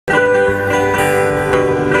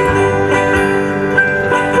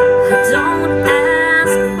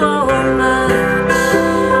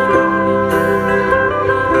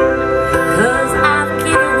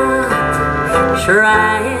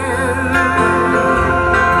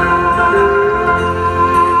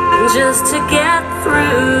just to get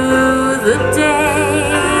through the day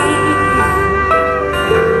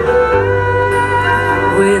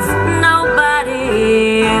with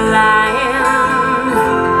nobody lying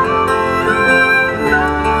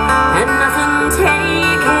and nothing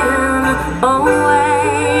taken away.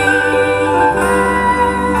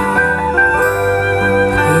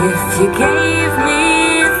 If you gave me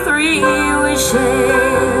 3 wishes,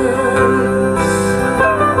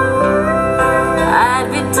 I'd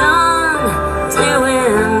be done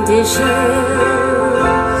doing dishes,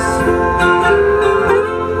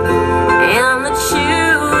 and the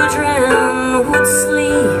children would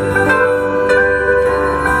sleep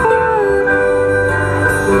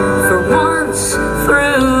for once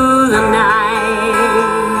through the night,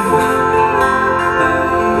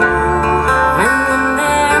 and then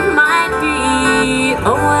there might be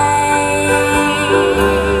a way.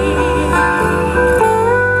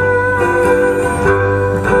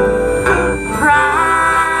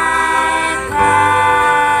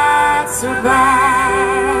 Her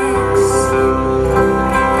bags,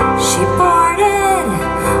 she boarded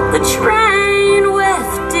the train with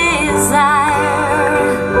desire,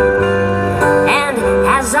 and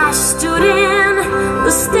as I stood in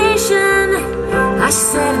the station, I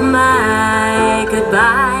said my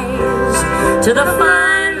goodbyes to the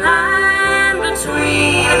fine line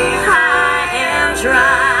between high and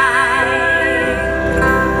dry.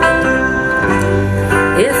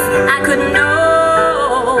 If I could know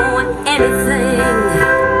anything,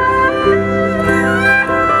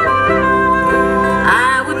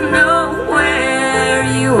 I would know where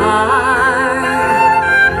you are,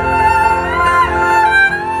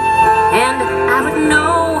 and I would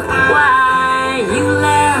know why you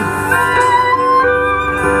left,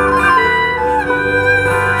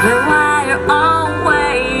 and why you're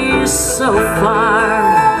always so far,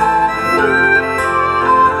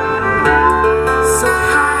 so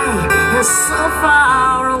high and so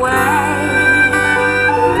far away.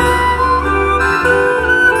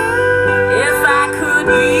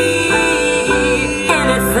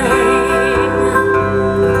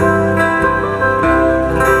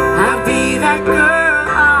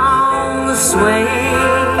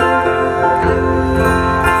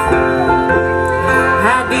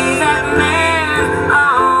 I'd be that man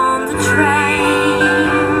on the train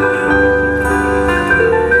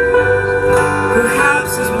who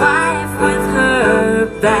helps his wife with her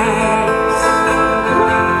bags,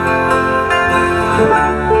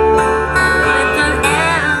 with an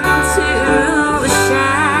end to the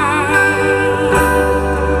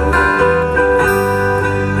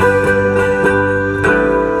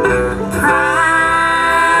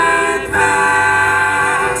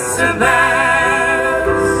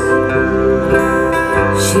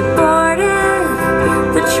she boarded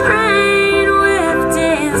the train with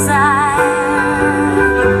desire,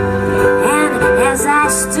 and as I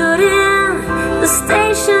stood in the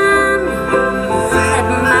station, said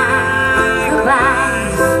my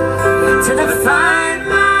goodbyes to the fine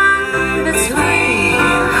line between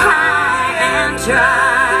high and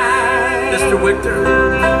dry. Mr. Wictor.